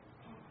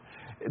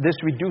 this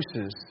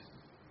reduces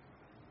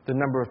the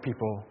number of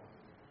people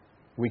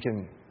we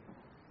can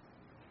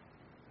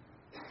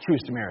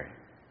choose to marry.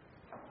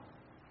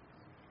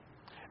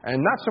 And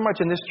not so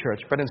much in this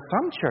church, but in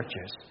some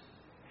churches,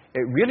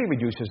 it really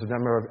reduces the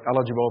number of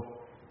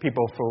eligible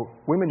people for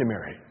women to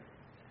marry.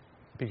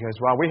 Because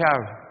while we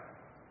have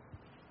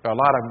a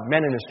lot of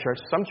men in this church,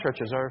 some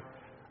churches are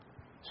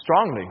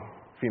strongly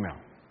female.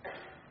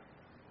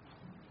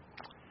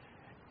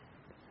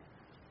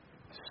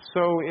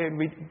 So it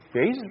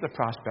raises the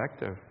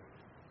prospect of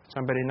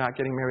somebody not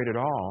getting married at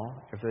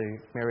all if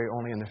they marry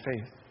only in the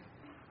faith.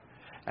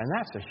 And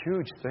that's a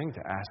huge thing to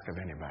ask of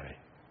anybody.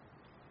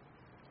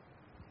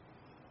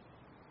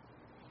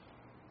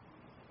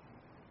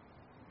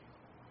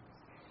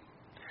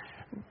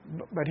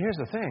 But here's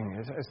the thing.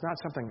 It's not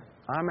something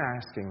I'm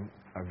asking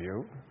of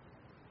you.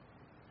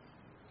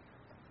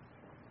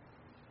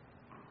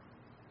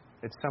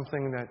 It's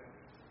something that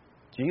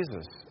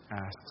Jesus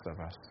asks of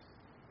us.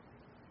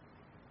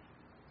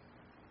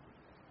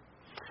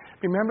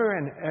 Remember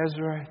in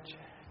Ezra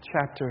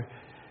chapter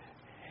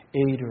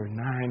 8 or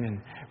 9,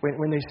 and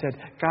when they said,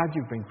 God,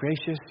 you've been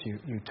gracious,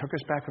 you took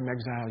us back from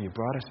exile, you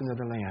brought us into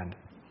the land.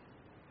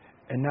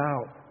 And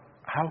now,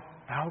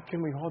 how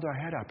can we hold our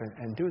head up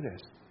and do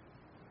this?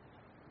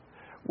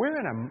 We're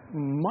in a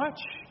much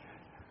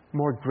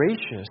more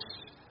gracious,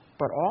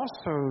 but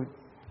also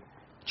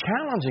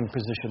challenging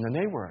position than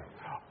they were.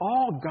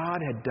 All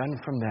God had done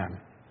from them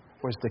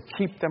was to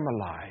keep them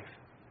alive.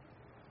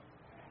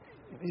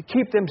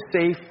 Keep them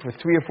safe for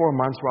 3 or 4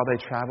 months while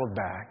they traveled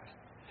back.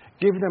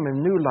 Give them a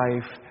new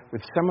life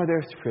with some of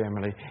their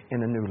family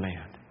in a new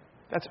land.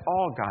 That's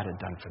all God had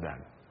done for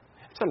them.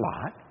 It's a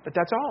lot, but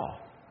that's all.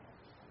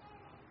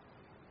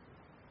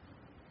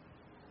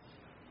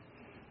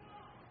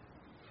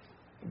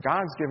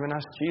 God's given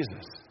us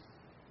Jesus,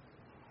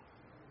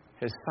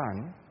 His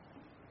Son,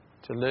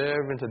 to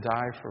live and to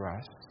die for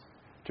us,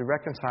 to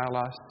reconcile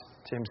us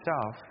to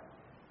Himself,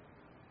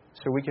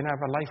 so we can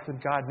have a life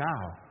with God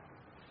now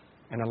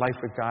and a life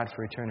with God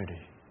for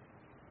eternity.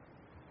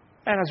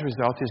 And as a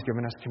result, He's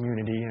given us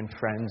community and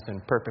friends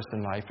and purpose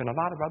in life and a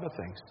lot of other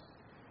things.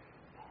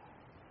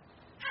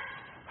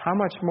 How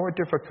much more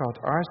difficult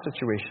our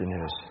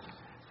situation is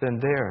than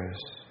theirs,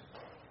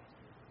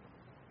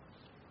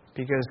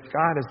 because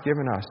God has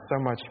given us so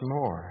much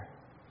more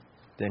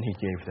than He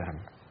gave them.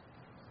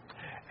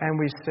 And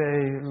we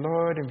say,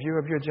 Lord, in view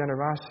of your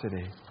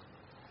generosity,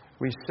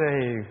 we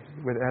say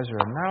with Ezra,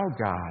 now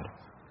God,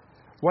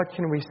 what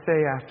can we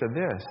say after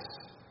this?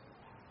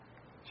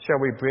 Shall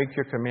we break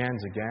your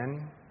commands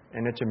again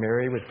and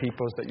intermarry with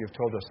peoples that you've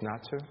told us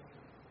not to?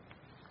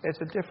 It's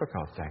a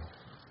difficult thing.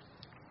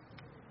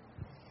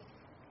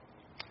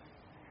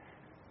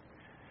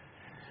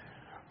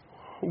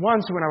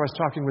 Once when I was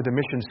talking with the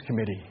missions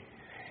committee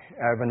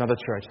of another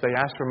church, they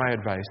asked for my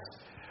advice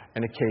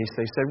in a case.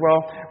 They said,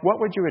 well, what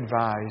would you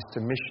advise to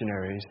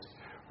missionaries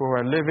who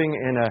are living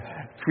in a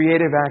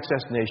creative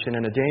access nation,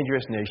 in a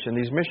dangerous nation?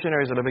 These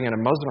missionaries are living in a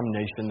Muslim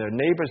nation. Their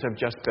neighbors have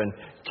just been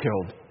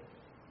killed.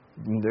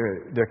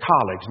 Their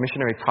colleagues,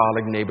 missionary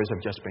colleague neighbors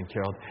have just been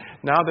killed.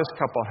 Now this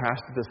couple has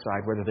to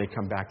decide whether they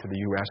come back to the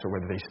U.S. or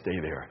whether they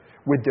stay there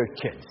with their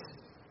kids.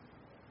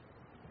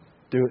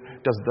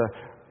 Does the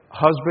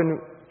husband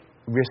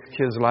risk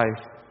his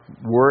life?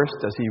 Worse,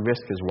 does he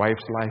risk his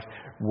wife's life?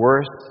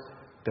 Worse,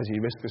 does he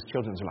risk his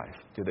children's life?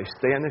 Do they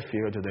stay in the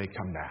field or do they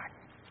come back?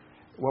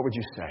 What would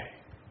you say?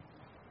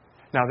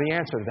 Now, the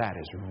answer to that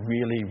is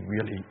really,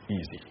 really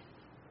easy.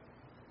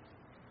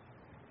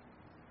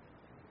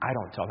 I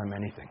don't tell them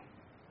anything.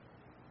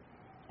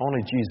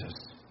 Only Jesus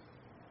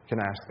can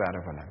ask that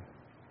of them.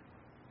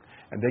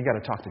 And they got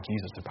to talk to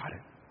Jesus about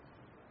it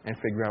and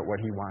figure out what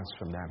He wants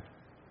from them.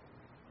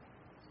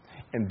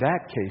 In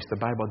that case, the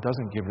Bible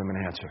doesn't give them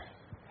an answer.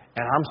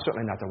 And I'm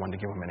certainly not the one to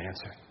give them an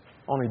answer.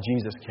 Only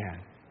Jesus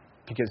can,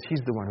 because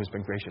He's the one who's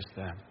been gracious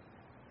to them.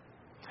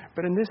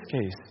 But in this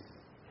case,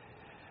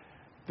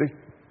 the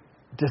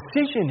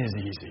decision is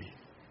easy,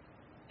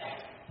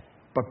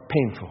 but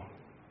painful.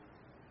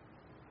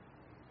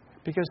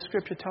 Because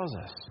Scripture tells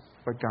us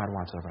what God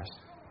wants of us.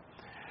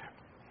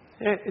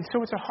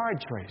 So it's a hard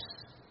choice.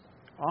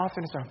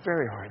 Often it's a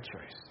very hard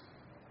choice.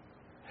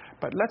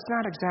 But let's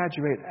not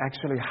exaggerate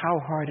actually how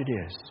hard it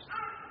is.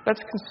 Let's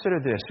consider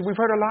this. We've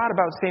heard a lot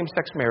about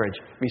same-sex marriage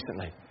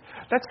recently.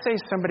 Let's say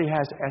somebody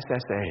has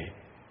SSA,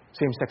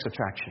 same-sex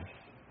attraction.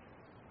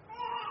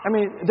 I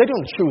mean, they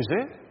don't choose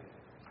it.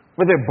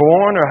 Whether they're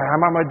born or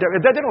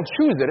they don't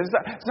choose it.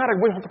 It's not a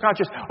willful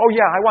conscious, oh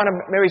yeah, I want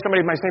to marry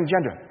somebody of my same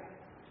gender.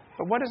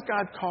 But what does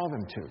God call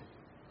them to?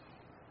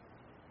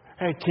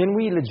 Hey, can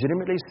we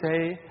legitimately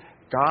say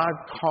God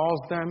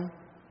calls them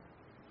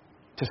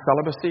to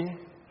celibacy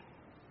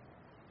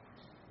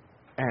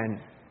and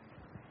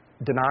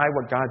deny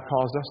what God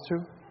calls us to?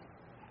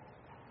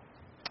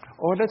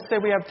 Or let's say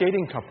we have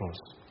dating couples.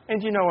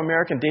 And you know,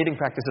 American dating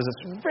practices,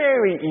 it's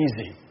very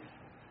easy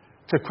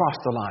to cross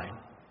the line.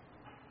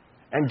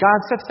 And God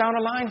sets down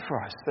a line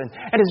for us. And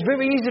it's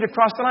very easy to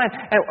cross the line.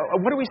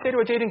 And what do we say to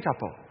a dating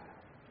couple?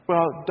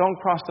 Well, don't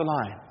cross the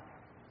line.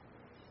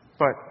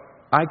 But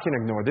I can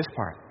ignore this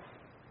part,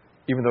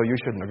 even though you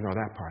shouldn't ignore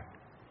that part.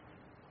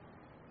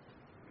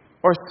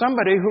 Or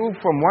somebody who,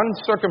 from one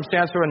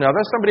circumstance or another,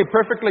 somebody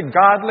perfectly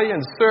godly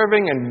and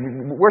serving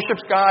and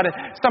worships God, and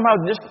somehow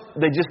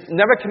they just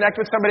never connect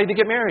with somebody to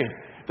get married.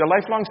 They're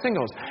lifelong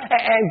singles.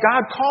 And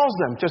God calls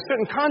them to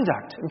certain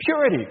conduct and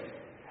purity.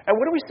 And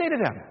what do we say to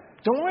them?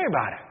 Don't worry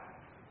about it.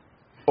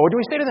 Or do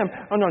we say to them,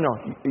 oh, no,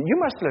 you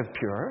must live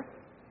pure,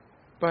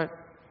 but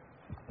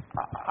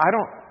I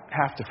don't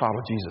have to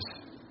follow Jesus.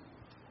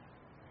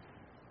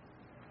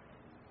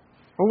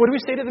 Or what do we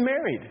say to the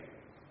married?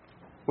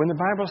 When the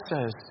Bible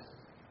says,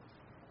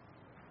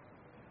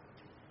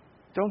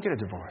 don't get a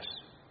divorce.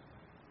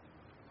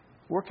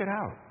 Work it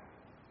out.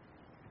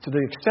 To the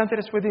extent that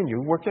it's within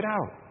you, work it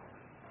out.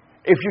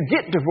 If you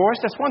get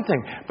divorced, that's one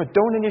thing. But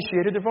don't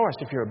initiate a divorce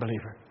if you're a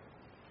believer.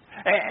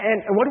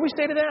 And what do we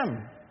say to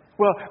them?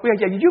 Well,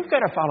 yeah, you've got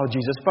to follow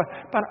Jesus, but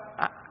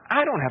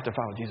I don't have to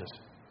follow Jesus.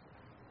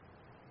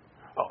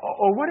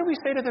 Or what do we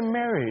say to the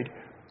married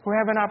who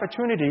have an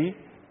opportunity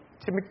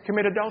to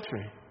commit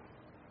adultery?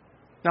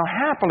 Now,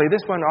 happily,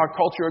 this one our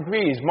culture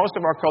agrees. Most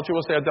of our culture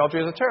will say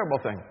adultery is a terrible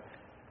thing.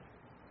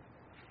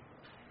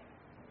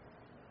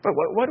 But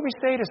what do we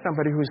say to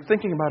somebody who's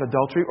thinking about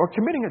adultery or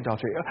committing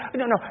adultery?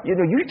 No,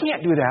 you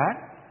can't do that.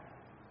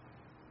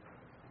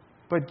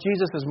 But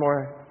Jesus is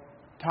more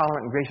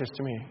tolerant and gracious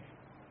to me.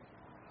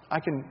 I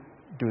can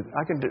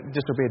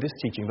disobey this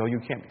teaching, though you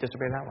can't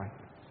disobey that one.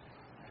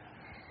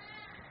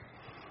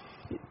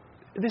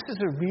 This is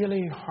a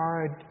really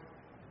hard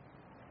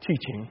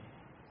teaching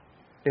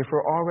if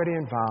we're already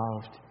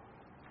involved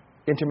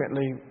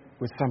intimately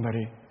with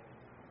somebody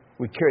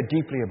we care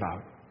deeply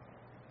about.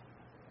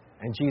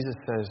 And Jesus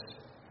says,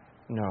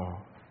 no.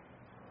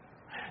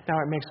 Now,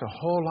 it makes a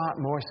whole lot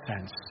more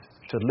sense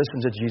to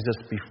listen to Jesus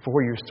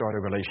before you start a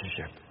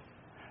relationship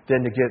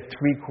than to get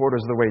 3/4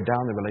 of the way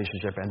down the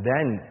relationship and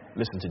then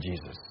listen to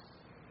Jesus.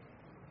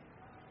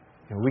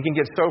 And we can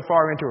get so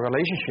far into a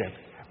relationship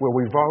where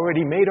we've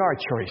already made our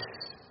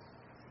choice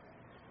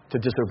to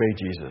disobey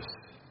Jesus.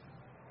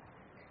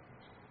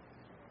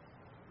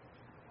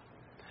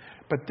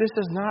 But this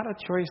is not a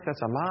choice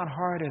that's a lot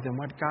harder than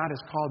what God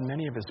has called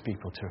many of His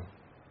people to,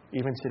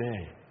 even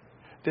today.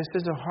 This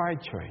is a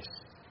hard choice.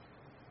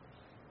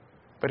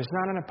 But it's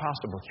not an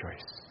impossible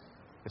choice.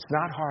 It's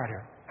not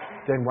harder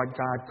than what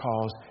God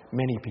calls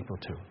many people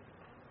to.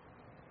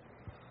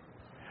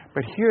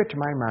 But here, to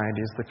my mind,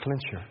 is the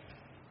clincher.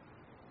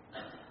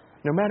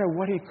 No matter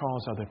what He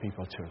calls other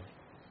people to,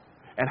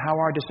 and how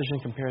our decision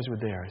compares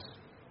with theirs,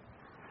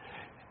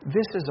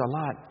 this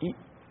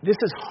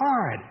is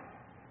hard,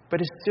 but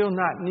it's still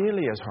not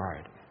nearly as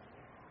hard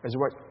as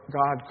what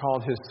God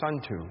called His Son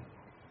to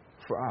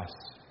for us.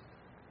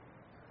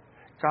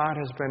 God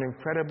has been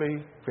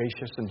incredibly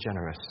gracious and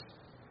generous.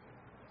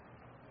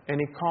 And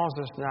He calls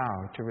us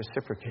now to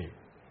reciprocate,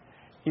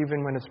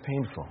 even when it's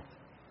painful.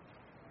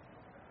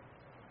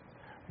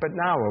 But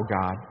now, O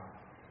God,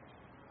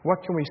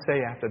 what can we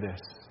say after this?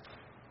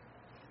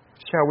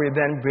 Shall we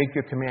then break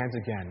Your commands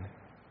again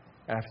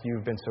after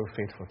You've been so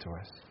faithful to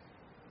us?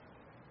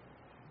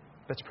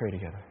 Let's pray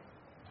together.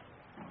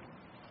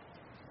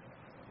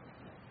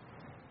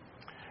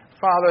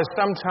 Father,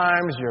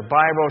 sometimes Your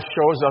Bible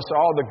shows us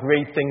all the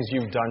great things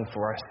You've done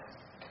for us,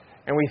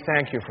 and we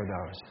thank You for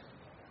those.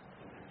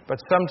 But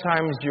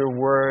sometimes Your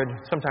Word,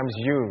 sometimes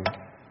You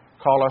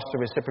call us to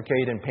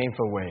reciprocate in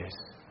painful ways.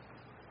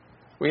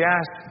 We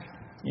ask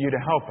You to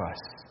help us,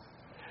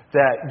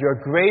 that Your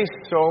grace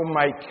so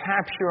might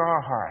capture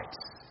our hearts,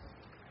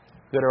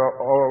 that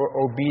our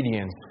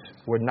obedience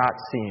would not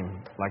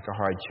seem like a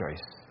hard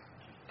choice.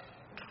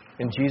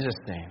 In Jesus'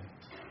 name,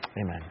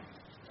 amen.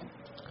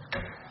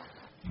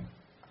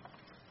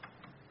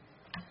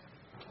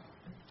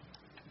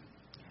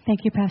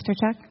 Thank you, Pastor Chuck.